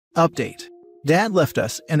Update. Dad left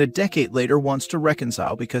us and a decade later wants to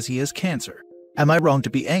reconcile because he has cancer. Am I wrong to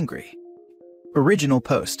be angry? Original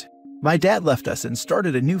post. My dad left us and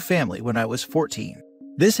started a new family when I was 14.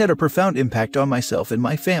 This had a profound impact on myself and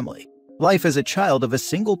my family. Life as a child of a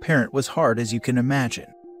single parent was hard, as you can imagine.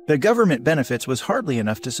 The government benefits was hardly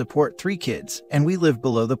enough to support 3 kids, and we lived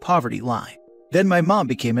below the poverty line. Then my mom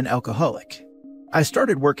became an alcoholic. I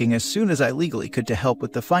started working as soon as I legally could to help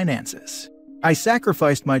with the finances. I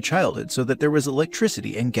sacrificed my childhood so that there was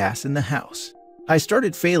electricity and gas in the house. I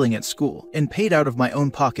started failing at school and paid out of my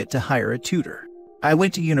own pocket to hire a tutor. I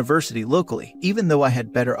went to university locally, even though I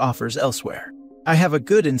had better offers elsewhere. I have a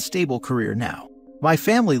good and stable career now. My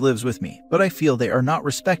family lives with me, but I feel they are not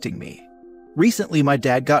respecting me. Recently, my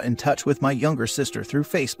dad got in touch with my younger sister through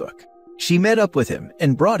Facebook. She met up with him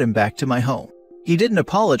and brought him back to my home. He didn't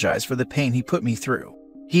apologize for the pain he put me through.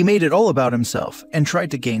 He made it all about himself and tried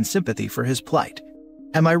to gain sympathy for his plight.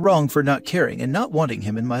 Am I wrong for not caring and not wanting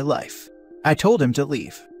him in my life? I told him to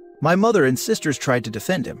leave. My mother and sisters tried to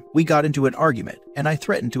defend him. We got into an argument, and I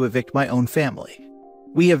threatened to evict my own family.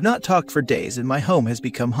 We have not talked for days and my home has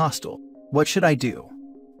become hostile. What should I do?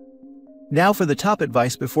 Now for the top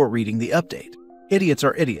advice before reading the update. Idiots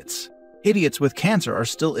are idiots. Idiots with cancer are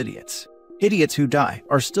still idiots. Idiots who die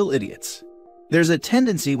are still idiots. There's a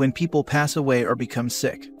tendency when people pass away or become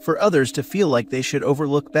sick for others to feel like they should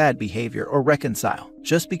overlook bad behavior or reconcile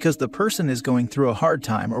just because the person is going through a hard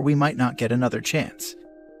time or we might not get another chance.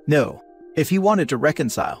 No. If he wanted to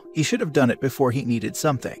reconcile, he should have done it before he needed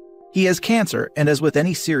something. He has cancer, and as with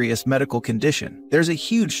any serious medical condition, there's a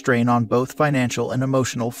huge strain on both financial and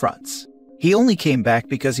emotional fronts. He only came back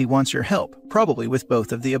because he wants your help, probably with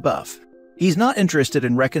both of the above. He's not interested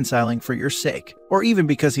in reconciling for your sake, or even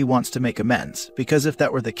because he wants to make amends, because if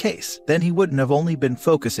that were the case, then he wouldn't have only been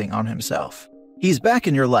focusing on himself. He's back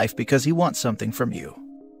in your life because he wants something from you.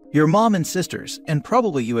 Your mom and sisters, and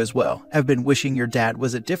probably you as well, have been wishing your dad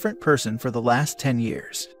was a different person for the last 10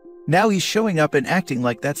 years. Now he's showing up and acting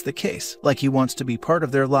like that's the case, like he wants to be part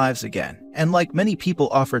of their lives again, and like many people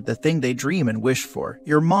offered the thing they dream and wish for,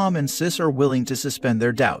 your mom and sis are willing to suspend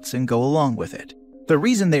their doubts and go along with it. The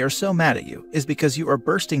reason they are so mad at you is because you are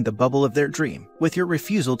bursting the bubble of their dream with your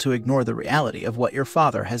refusal to ignore the reality of what your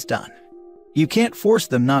father has done. You can't force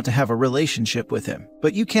them not to have a relationship with him,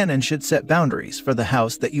 but you can and should set boundaries for the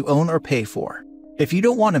house that you own or pay for. If you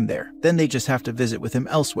don't want him there, then they just have to visit with him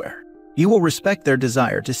elsewhere. You will respect their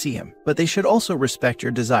desire to see him, but they should also respect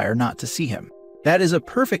your desire not to see him. That is a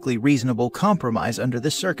perfectly reasonable compromise under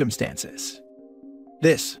the circumstances.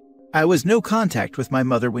 I was no contact with my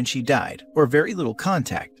mother when she died, or very little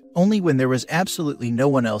contact, only when there was absolutely no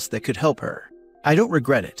one else that could help her. I don't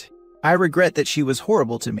regret it. I regret that she was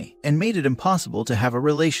horrible to me and made it impossible to have a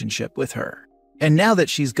relationship with her. And now that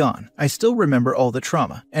she's gone, I still remember all the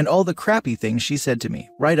trauma and all the crappy things she said to me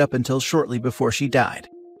right up until shortly before she died.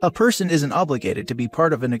 A person isn't obligated to be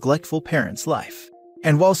part of a neglectful parent's life.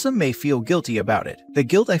 And while some may feel guilty about it, the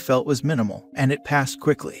guilt I felt was minimal and it passed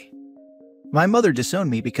quickly. My mother disowned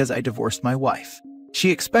me because I divorced my wife.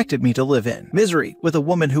 She expected me to live in misery with a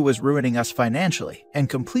woman who was ruining us financially and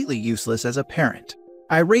completely useless as a parent.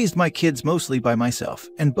 I raised my kids mostly by myself,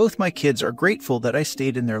 and both my kids are grateful that I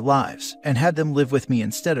stayed in their lives and had them live with me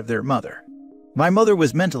instead of their mother. My mother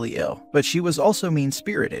was mentally ill, but she was also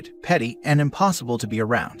mean-spirited, petty, and impossible to be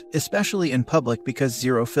around, especially in public because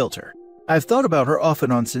zero filter. I've thought about her off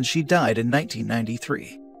and on since she died in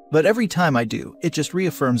 1993. But every time I do, it just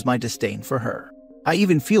reaffirms my disdain for her. I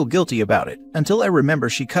even feel guilty about it, until I remember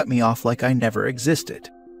she cut me off like I never existed.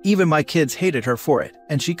 Even my kids hated her for it,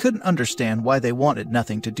 and she couldn't understand why they wanted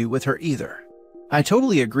nothing to do with her either. I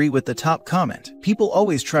totally agree with the top comment. People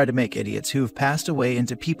always try to make idiots who've passed away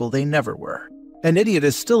into people they never were. An idiot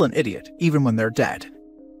is still an idiot, even when they're dead.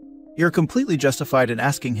 You're completely justified in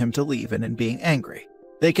asking him to leave and in being angry.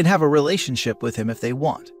 They can have a relationship with him if they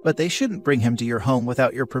want, but they shouldn't bring him to your home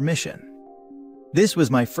without your permission. This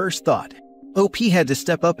was my first thought. OP had to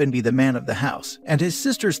step up and be the man of the house, and his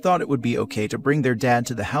sisters thought it would be okay to bring their dad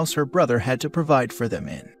to the house her brother had to provide for them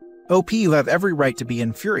in. OP, you have every right to be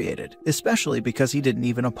infuriated, especially because he didn't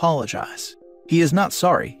even apologize. He is not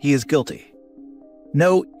sorry, he is guilty.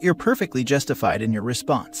 No, you're perfectly justified in your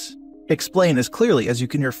response. Explain as clearly as you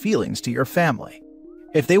can your feelings to your family.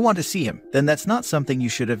 If they want to see him, then that's not something you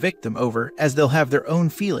should evict them over, as they'll have their own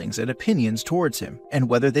feelings and opinions towards him and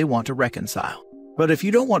whether they want to reconcile. But if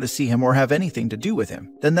you don't want to see him or have anything to do with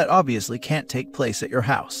him, then that obviously can't take place at your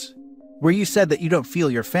house. Where you said that you don't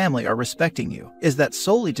feel your family are respecting you, is that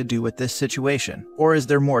solely to do with this situation, or is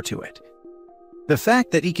there more to it? The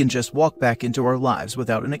fact that he can just walk back into our lives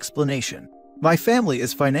without an explanation. My family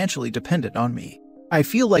is financially dependent on me. I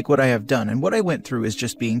feel like what I have done and what I went through is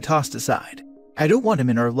just being tossed aside. I don't want him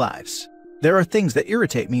in our lives. There are things that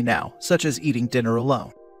irritate me now, such as eating dinner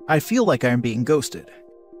alone. I feel like I am being ghosted.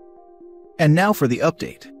 And now for the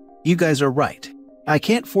update. You guys are right. I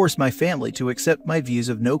can't force my family to accept my views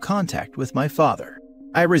of no contact with my father.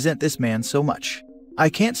 I resent this man so much. I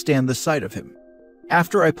can't stand the sight of him.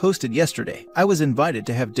 After I posted yesterday, I was invited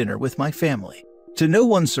to have dinner with my family. To no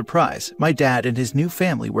one's surprise, my dad and his new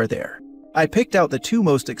family were there. I picked out the 2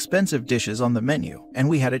 most expensive dishes on the menu, and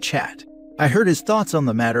we had a chat. I heard his thoughts on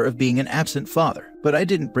the matter of being an absent father, but I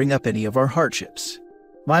didn't bring up any of our hardships.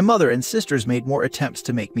 My mother and sisters made more attempts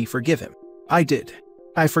to make me forgive him. I did.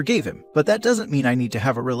 I forgave him, but that doesn't mean I need to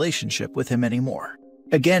have a relationship with him anymore.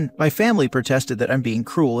 Again, my family protested that I'm being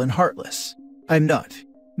cruel and heartless. I'm not.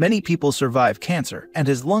 Many people survive cancer, and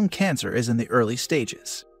his lung cancer is in the early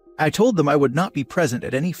stages. I told them I would not be present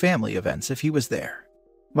at any family events if he was there.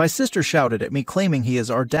 My sister shouted at me claiming he is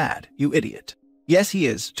our dad, you idiot. Yes, he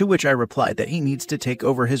is, to which I replied that he needs to take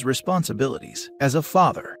over his responsibilities as a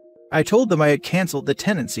father. I told them I had canceled the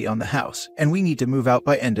tenancy on the house, and we need to move out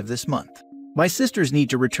by end of this month. My sisters need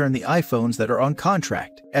to return the iPhones that are on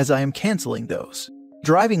contract, as I am canceling those.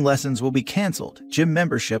 Driving lessons will be canceled, gym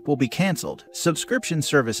membership will be canceled, subscription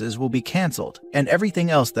services will be canceled, and everything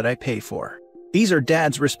else that I pay for. These are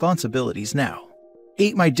Dad's responsibilities now.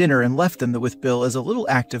 Ate my dinner and left them with Bill as a little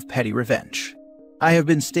act of petty revenge. I have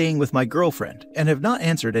been staying with my girlfriend and have not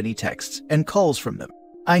answered any texts and calls from them.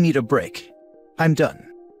 I need a break. I'm done.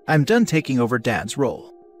 I'm done taking over Dad's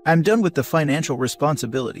role. I'm done with the financial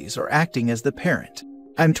responsibilities or acting as the parent.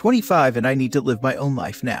 I'm 25 and I need to live my own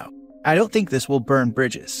life now. I don't think this will burn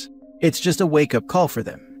bridges. It's just a wake-up call for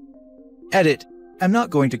them. Edit. I'm not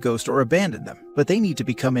going to ghost or abandon them, but they need to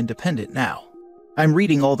become independent now. I'm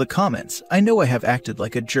reading all the comments. I know I have acted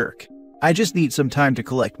like a jerk. I just need some time to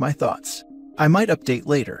collect my thoughts. I might update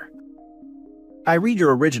later. I read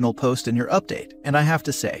your original post and your update, and I have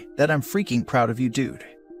to say that I'm freaking proud of you, dude.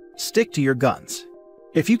 Stick to your guns.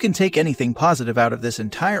 If you can take anything positive out of this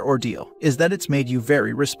entire ordeal, is that it's made you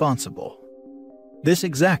very responsible. This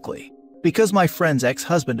exactly. Because my friend's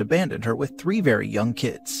ex-husband abandoned her with 3 very young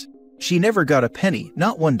kids. She never got a penny,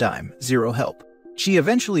 not one dime, zero help. She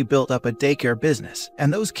eventually built up a daycare business,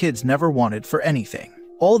 and those kids never wanted for anything.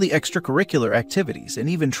 All the extracurricular activities and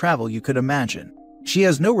even travel you could imagine. She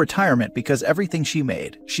has no retirement because everything she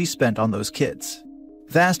made, she spent on those kids.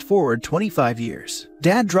 Fast forward 25 years.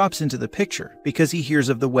 Dad drops into the picture because he hears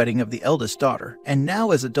of the wedding of the eldest daughter, and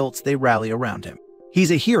now as adults they rally around him.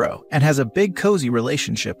 He's a hero and has a big cozy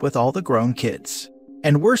relationship with all the grown kids.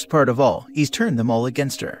 And worst part of all, he's turned them all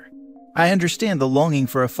against her. I understand the longing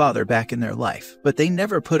for a father back in their life, but they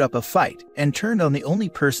never put up a fight and turned on the only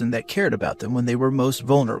person that cared about them when they were most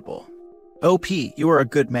vulnerable. OP, you are a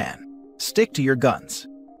good man. Stick to your guns.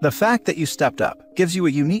 The fact that you stepped up gives you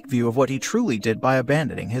a unique view of what he truly did by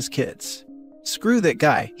abandoning his kids. Screw that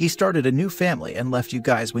guy, he started a new family and left you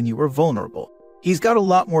guys when you were vulnerable. He's got a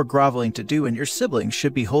lot more groveling to do and your siblings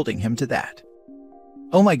should be holding him to that.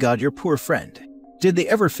 Oh my god, your poor friend. Did they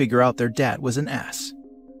ever figure out their dad was an ass?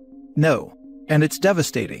 No. And it's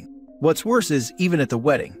devastating. What's worse is, even at the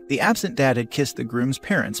wedding, the absent dad had kissed the groom's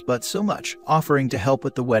parents' butt so much, offering to help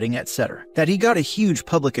with the wedding, etc., that he got a huge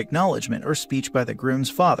public acknowledgement or speech by the groom's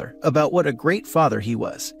father about what a great father he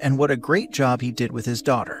was and what a great job he did with his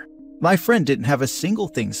daughter. My friend didn't have a single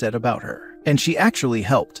thing said about her, and she actually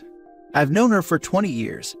helped. I've known her for 20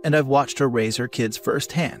 years, and I've watched her raise her kids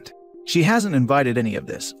firsthand. She hasn't invited any of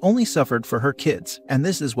this, only suffered for her kids, and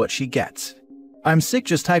this is what she gets. I'm sick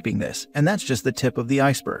just typing this, and that's just the tip of the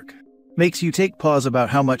iceberg. Makes you take pause about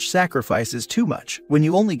how much sacrifice is too much when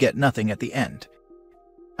you only get nothing at the end.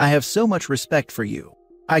 I have so much respect for you.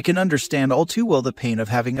 I can understand all too well the pain of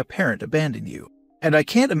having a parent abandon you. And I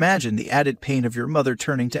can't imagine the added pain of your mother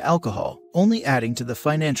turning to alcohol, only adding to the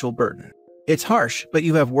financial burden. It's harsh, but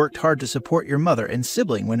you have worked hard to support your mother and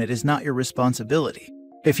sibling when it is not your responsibility.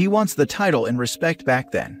 If he wants the title and respect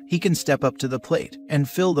back then, he can step up to the plate and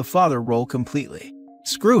fill the father role completely.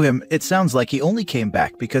 Screw him, it sounds like he only came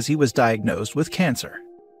back because he was diagnosed with cancer.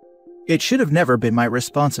 It should have never been my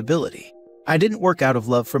responsibility. I didn't work out of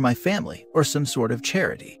love for my family or some sort of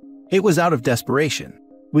charity. It was out of desperation.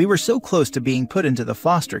 We were so close to being put into the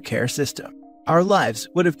foster care system. Our lives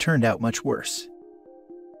would have turned out much worse.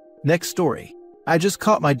 Next story. I just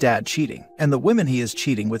caught my dad cheating, and the woman he is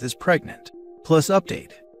cheating with is pregnant. Plus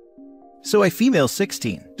update. So a female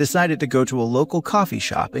 16 decided to go to a local coffee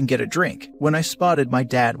shop and get a drink when I spotted my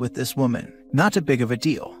dad with this woman. Not too big of a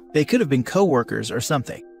deal. They could have been co-workers or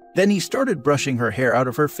something. Then he started brushing her hair out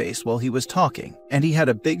of her face while he was talking, and he had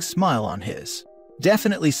a big smile on his.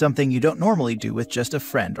 Definitely something you don't normally do with just a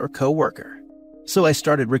friend or co-worker. So I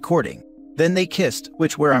started recording. Then they kissed,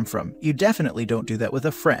 which where I'm from, you definitely don't do that with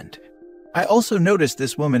a friend. I also noticed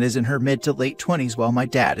this woman is in her mid to late 20s while my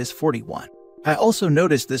dad is 41. I also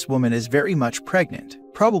noticed this woman is very much pregnant,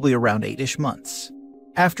 probably around 8-ish months.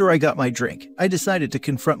 After I got my drink, I decided to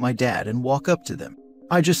confront my dad and walk up to them.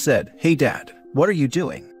 I just said, "Hey dad, what are you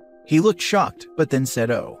doing?" He looked shocked, but then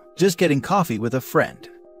said, "Oh, just getting coffee with a friend."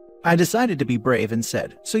 I decided to be brave and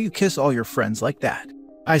said, "So you kiss all your friends like that?"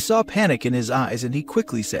 I saw panic in his eyes and he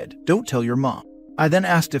quickly said, "Don't tell your mom." I then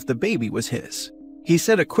asked if the baby was his. He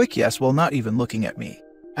said a quick yes while not even looking at me.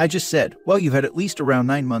 I just said, "Well, you've had at least around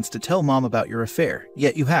 9 months to tell mom about your affair,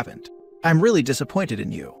 yet you haven't. I'm really disappointed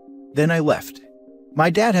in you." Then I left. My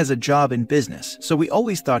dad has a job in business, so we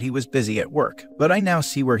always thought he was busy at work, but I now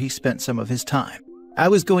see where he spent some of his time. I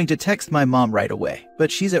was going to text my mom right away,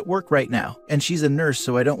 but she's at work right now, and she's a nurse,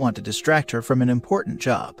 so I don't want to distract her from an important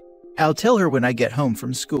job. I'll tell her when I get home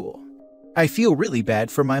from school. I feel really bad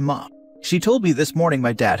for my mom. She told me this morning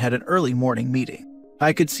my dad had an early morning meeting.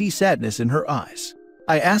 I could see sadness in her eyes.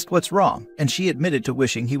 I asked what's wrong, and she admitted to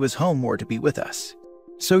wishing he was home more to be with us.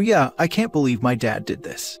 So yeah, I can't believe my dad did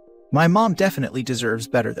this. My mom definitely deserves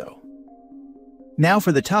better though. Now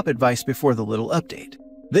for the top advice before the little update.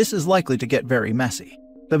 This is likely to get very messy.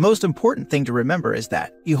 The most important thing to remember is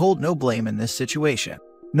that you hold no blame in this situation,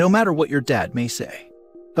 no matter what your dad may say.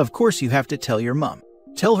 Of course you have to tell your mom.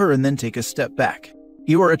 Tell her and then take a step back.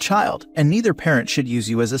 You are a child, and neither parent should use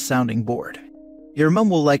you as a sounding board. Your mom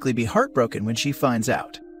will likely be heartbroken when she finds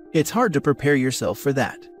out. It's hard to prepare yourself for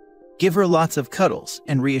that. Give her lots of cuddles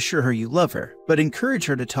and reassure her you love her, but encourage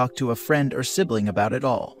her to talk to a friend or sibling about it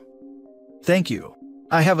all. Thank you.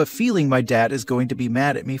 I have a feeling my dad is going to be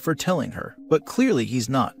mad at me for telling her, but clearly he's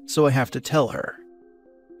not, so I have to tell her.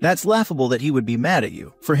 That's laughable that he would be mad at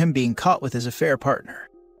you for him being caught with his affair partner.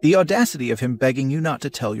 The audacity of him begging you not to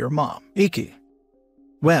tell your mom. Iki.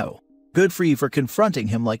 Well, good for you for confronting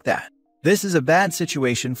him like that. This is a bad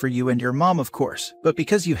situation for you and your mom, of course, but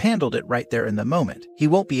because you handled it right there in the moment, he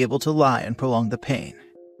won't be able to lie and prolong the pain.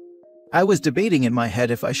 I was debating in my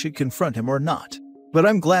head if I should confront him or not, but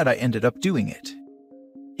I'm glad I ended up doing it.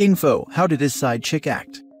 Info: how did his side chick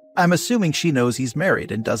act? I'm assuming she knows he's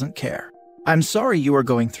married and doesn't care. I'm sorry you are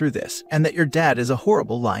going through this and that your dad is a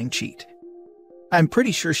horrible lying cheat. I'm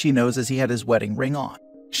pretty sure she knows as he had his wedding ring on.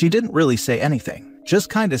 She didn't really say anything,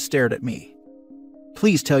 just kinda stared at me.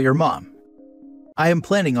 Please tell your mom. I am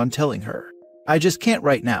planning on telling her. I just can't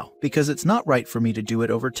right now because it's not right for me to do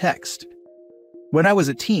it over text. When I was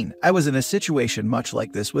a teen, I was in a situation much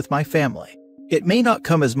like this with my family. It may not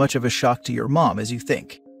come as much of a shock to your mom as you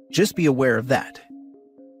think. Just be aware of that.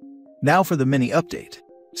 Now for the mini update.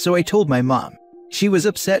 So I told my mom. She was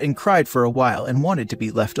upset and cried for a while and wanted to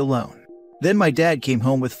be left alone. Then my dad came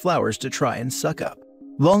home with flowers to try and suck up.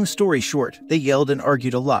 Long story short, they yelled and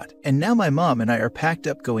argued a lot, and now my mom and I are packed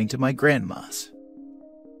up going to my grandma's.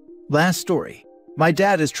 Last story. My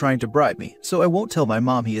dad is trying to bribe me, so I won't tell my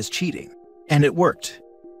mom he is cheating. And it worked.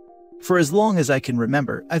 For as long as I can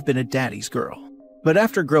remember, I've been a daddy's girl. But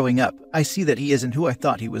after growing up, I see that he isn't who I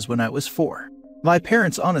thought he was when I was 4. My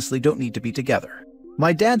parents honestly don't need to be together.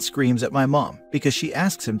 My dad screams at my mom because she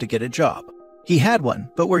asks him to get a job. He had one,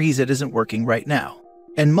 but where he's at isn't working right now.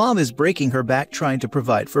 And mom is breaking her back trying to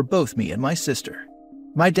provide for both me and my sister.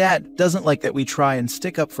 My dad doesn't like that we try and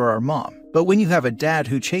stick up for our mom, but when you have a dad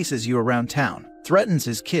who chases you around town, threatens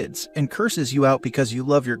his kids, and curses you out because you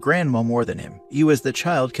love your grandma more than him, you as the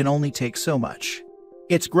child can only take so much.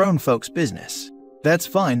 It's grown folks' business. That's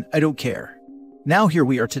fine, I don't care. Now here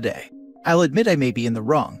we are today. I'll admit I may be in the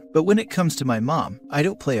wrong, but when it comes to my mom, I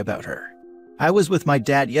don't play about her. I was with my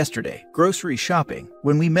dad yesterday, grocery shopping,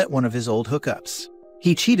 when we met one of his old hookups.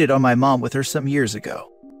 He cheated on my mom with her some years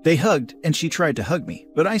ago. They hugged, and she tried to hug me,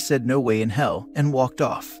 but I said no way in hell, and walked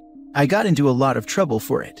off. I got into a lot of trouble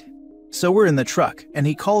for it. So we're in the truck, and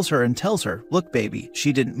he calls her and tells her, "Look baby,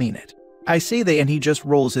 she didn't mean it." I say they and he just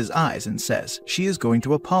rolls his eyes and says, "She is going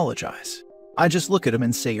to apologize." I just look at him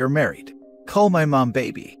and say, "You're married. Call my mom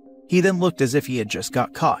baby." He then looked as if he had just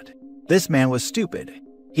got caught. This man was stupid.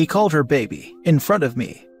 He called her baby, in front of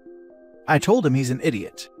me. I told him he's an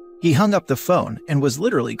idiot. He hung up the phone and was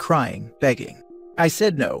literally crying, begging. I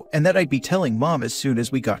said no, and that I'd be telling mom as soon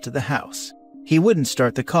as we got to the house. He wouldn't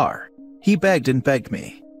start the car. He begged and begged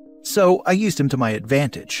me. So I used him to my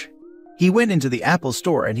advantage. He went into the Apple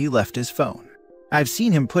store and he left his phone. I've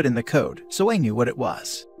seen him put in the code, so I knew what it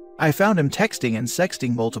was. I found him texting and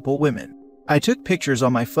sexting multiple women. I took pictures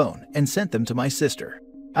on my phone and sent them to my sister.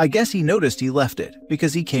 I guess he noticed he left it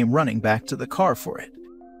because he came running back to the car for it.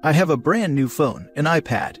 I have a brand new phone, an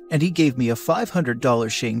iPad, and he gave me a $500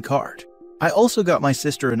 Shane card. I also got my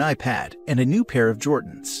sister an iPad and a new pair of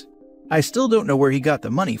Jordans. I still don't know where he got the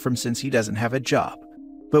money from since he doesn't have a job.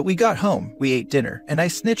 But we got home, we ate dinner, and I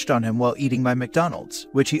snitched on him while eating my McDonald's,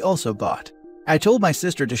 which he also bought. I told my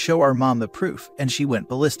sister to show our mom the proof, and she went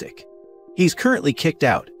ballistic. He's currently kicked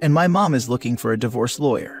out, and my mom is looking for a divorce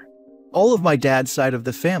lawyer. All of my dad's side of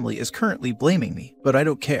the family is currently blaming me, but I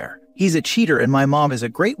don't care. He's a cheater and my mom is a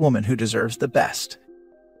great woman who deserves the best.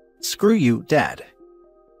 Screw you, Dad.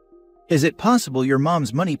 Is it possible your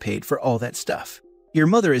mom's money paid for all that stuff? Your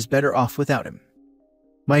mother is better off without him.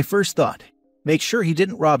 My first thought, make sure he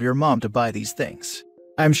didn't rob your mom to buy these things.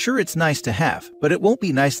 I'm sure it's nice to have, but it won't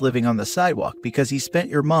be nice living on the sidewalk because he spent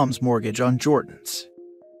your mom's mortgage on Jordans.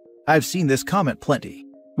 I've seen this comment plenty.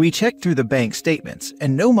 We checked through the bank statements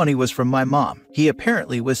and no money was from my mom. He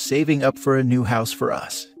apparently was saving up for a new house for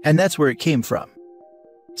us, and that's where it came from.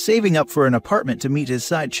 Saving up for an apartment to meet his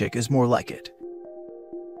side chick is more like it.